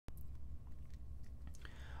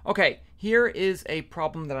Okay, here is a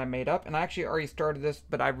problem that I made up, and I actually already started this,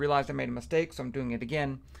 but I realized I made a mistake, so I'm doing it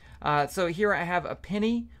again. So here I have a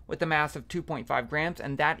penny with a mass of 2.5 grams,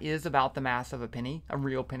 and that is about the mass of a penny, a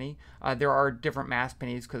real penny. There are different mass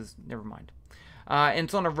pennies, because never mind. And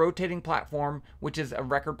it's on a rotating platform, which is a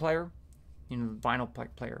record player, vinyl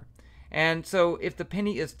player. And so if the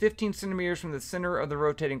penny is 15 centimeters from the center of the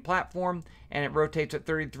rotating platform, and it rotates at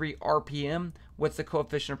 33 RPM, what's the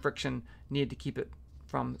coefficient of friction needed to keep it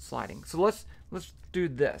from sliding? So let's do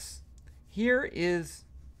this. Here is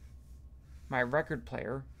my record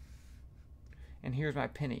player, and here's my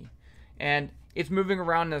penny, and it's moving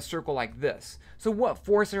around in a circle like this. So what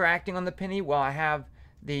forces are acting on the penny? Well, I have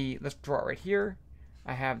let's draw it right here.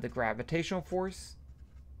 I have the gravitational force,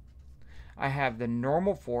 I have the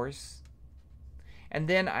normal force, and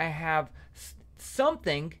then I have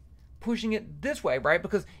something pushing it this way, right?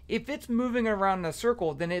 Because if it's moving around in a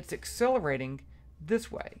circle, then it's accelerating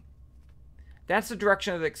this way. That's the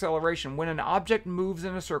direction of the acceleration. When an object moves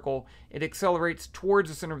in a circle, it accelerates towards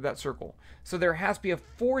the center of that circle. So there has to be a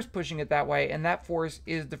force pushing it that way, and that force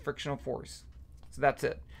is the frictional force. So that's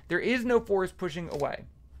it. There is no force pushing away.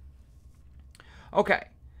 Okay,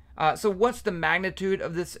 so what's the magnitude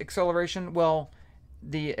of this acceleration? Well,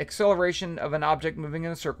 the acceleration of an object moving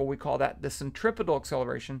in a circle, we call that the centripetal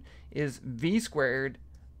acceleration, is v squared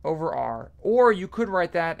over r. Or you could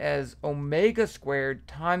write that as omega squared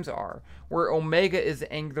times r, where omega is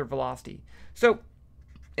the angular velocity. So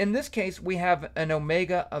in this case, we have an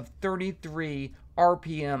omega of 33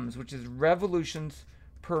 RPMs, which is revolutions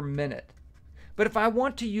per minute. But if I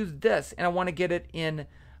want to use this and I want to get it in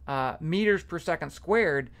meters per second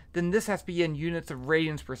squared, then this has to be in units of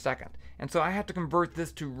radians per second. And so I have to convert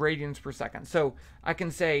this to radians per second. So I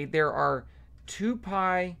can say there are 2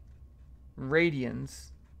 pi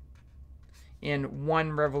radians in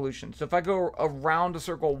 1 revolution. So if I go around a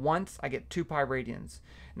circle once, I get 2 pi radians.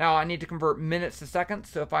 Now I need to convert minutes to seconds.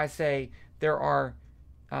 So if I say there are,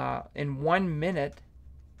 in 1 minute,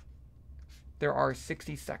 there are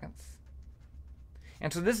 60 seconds.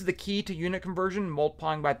 And so this is the key to unit conversion,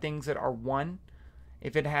 multiplying by things that are 1.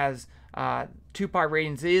 If it has 2 pi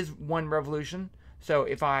radians is 1 revolution. So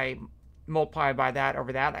if I multiply by that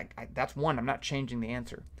over that, that's 1. I'm not changing the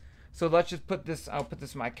answer. So let's just put this, I'll put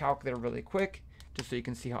this in my calculator really quick, just so you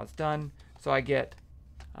can see how it's done. So I get,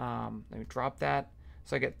 let me drop that.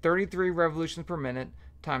 So I get 33 revolutions per minute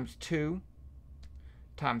times 2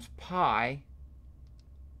 times pi.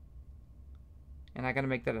 And I got to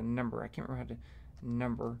make that a number. I can't remember how to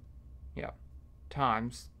number, yeah,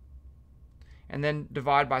 times, and then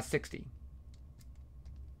divide by 60.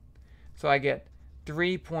 So I get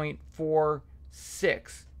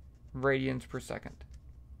 3.46 radians per second.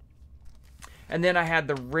 And then I had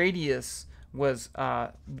the radius was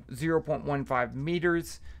 0.15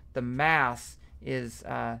 meters. The mass is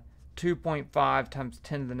 2.5 times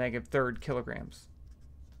 10 to the negative third kilograms.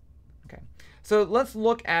 Okay, so let's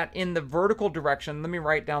look at in the vertical direction. Let me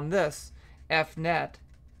write down this. F net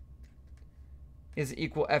is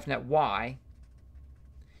equal, F net y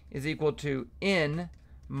is equal to n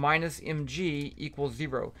minus mg equals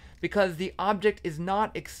 0, because the object is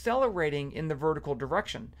not accelerating in the vertical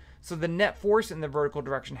direction. So the net force in the vertical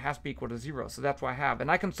direction has to be equal to 0. So that's what I have.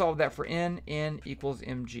 And I can solve that for n equals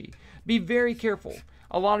mg. Be very careful.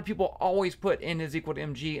 A lot of people always put n is equal to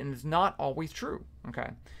mg, and it's not always true. Okay,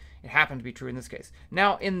 it happened to be true in this case.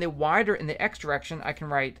 Now in the x direction, I can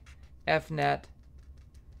write F net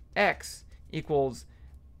x equals,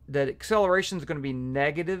 the acceleration is going to be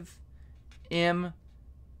negative m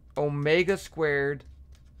omega squared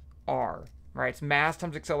r, right? It's mass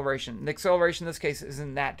times acceleration. The acceleration in this case is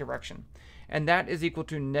in that direction. And that is equal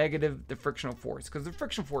to negative the frictional force, because the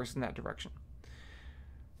frictional force is in that direction.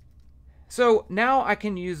 So now I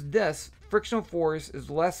can use this. Frictional force is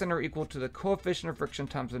less than or equal to the coefficient of friction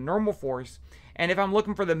times the normal force. And if I'm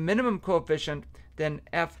looking for the minimum coefficient, then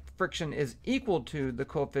F friction is equal to the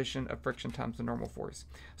coefficient of friction times the normal force.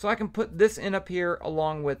 So I can put this in up here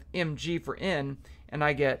along with mg for n, and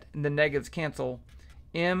I get, the negatives cancel,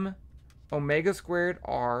 m omega squared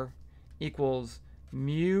r equals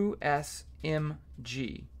mu s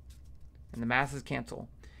mg. And the masses cancel.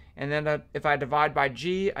 And then if I divide by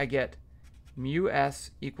g, I get mu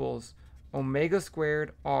s equals omega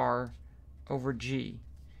squared r over g.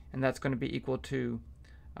 And that's going to be equal to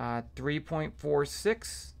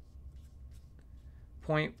 3.46,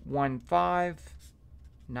 0.15,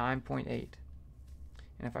 9.8.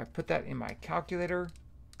 And if I put that in my calculator,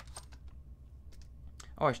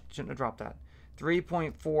 oh, I shouldn't have dropped that.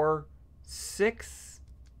 3.46,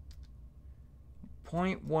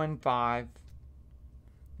 0.15,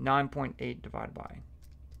 9.8 divided by.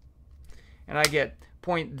 and I get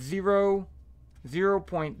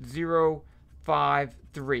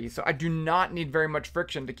 0.053. So I do not need very much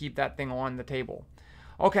friction to keep that thing on the table.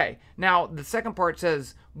 Okay, now the second part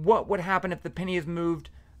says, what would happen if the penny is moved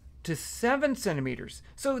to 7 centimeters?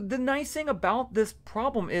 So the nice thing about this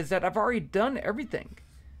problem is that I've already done everything,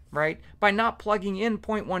 right? By not plugging in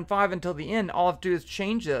 0.15 until the end, all I have to do is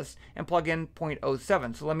change this and plug in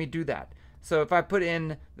 0.07. So let me do that. So if I put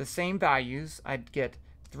in the same values, I'd get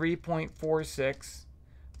 3.46,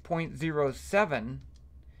 0.07,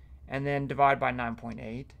 and then divide by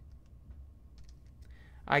 9.8.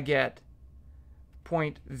 I get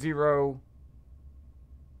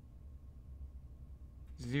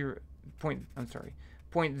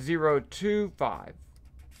 0.025.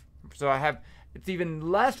 So I have, it's even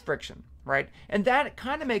less friction, right? And that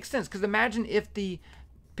kind of makes sense, because imagine if the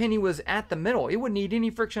penny was at the middle, it wouldn't need any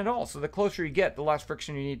friction at all. So the closer you get, the less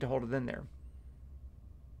friction you need to hold it in there.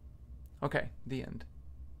 Okay, the end.